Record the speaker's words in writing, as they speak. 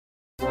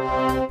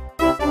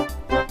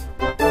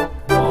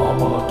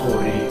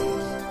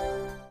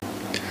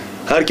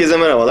Herkese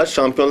merhabalar.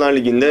 Şampiyonlar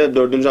Ligi'nde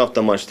 4.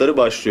 hafta maçları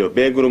başlıyor.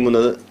 B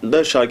grubunda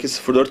da Schalke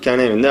 04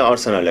 kendi evinde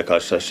Arsenal'le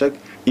karşılaşacak.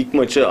 İlk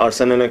maçı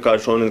Arsenal'e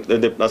karşı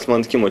oynadıkları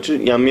deplasmandaki maçı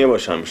yenmeye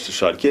başarmıştı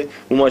Schalke.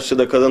 Bu maçta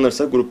da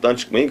kazanırsa gruptan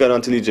çıkmayı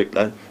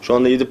garantileyecekler. Şu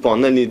anda 7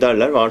 puanla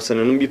liderler ve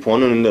Arsenal'in 1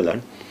 puan önündeler.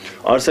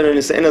 Arsenal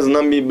ise en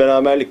azından bir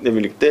beraberlikle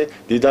birlikte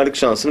liderlik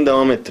şansını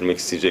devam ettirmek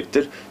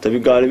isteyecektir.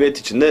 Tabii galibiyet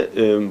için de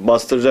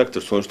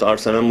bastıracaktır. Sonuçta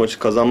Arsenal maçı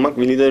kazanmak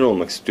ve lider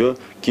olmak istiyor.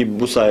 Ki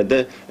bu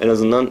sayede en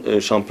azından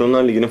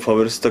Şampiyonlar Ligi'nin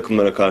favorisi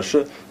takımlara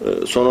karşı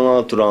son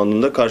 16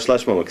 roundunda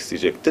karşılaşmamak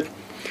isteyecektir.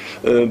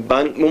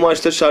 Ben bu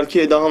maçta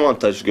Schalke'ye daha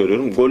avantajlı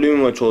görüyorum. Gollü bir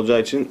maç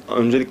olacağı için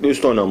öncelikle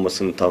üst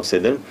oynanmasını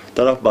tavsiye ederim.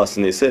 Taraf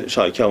bahsinde ise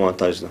Schalke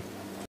avantajlı.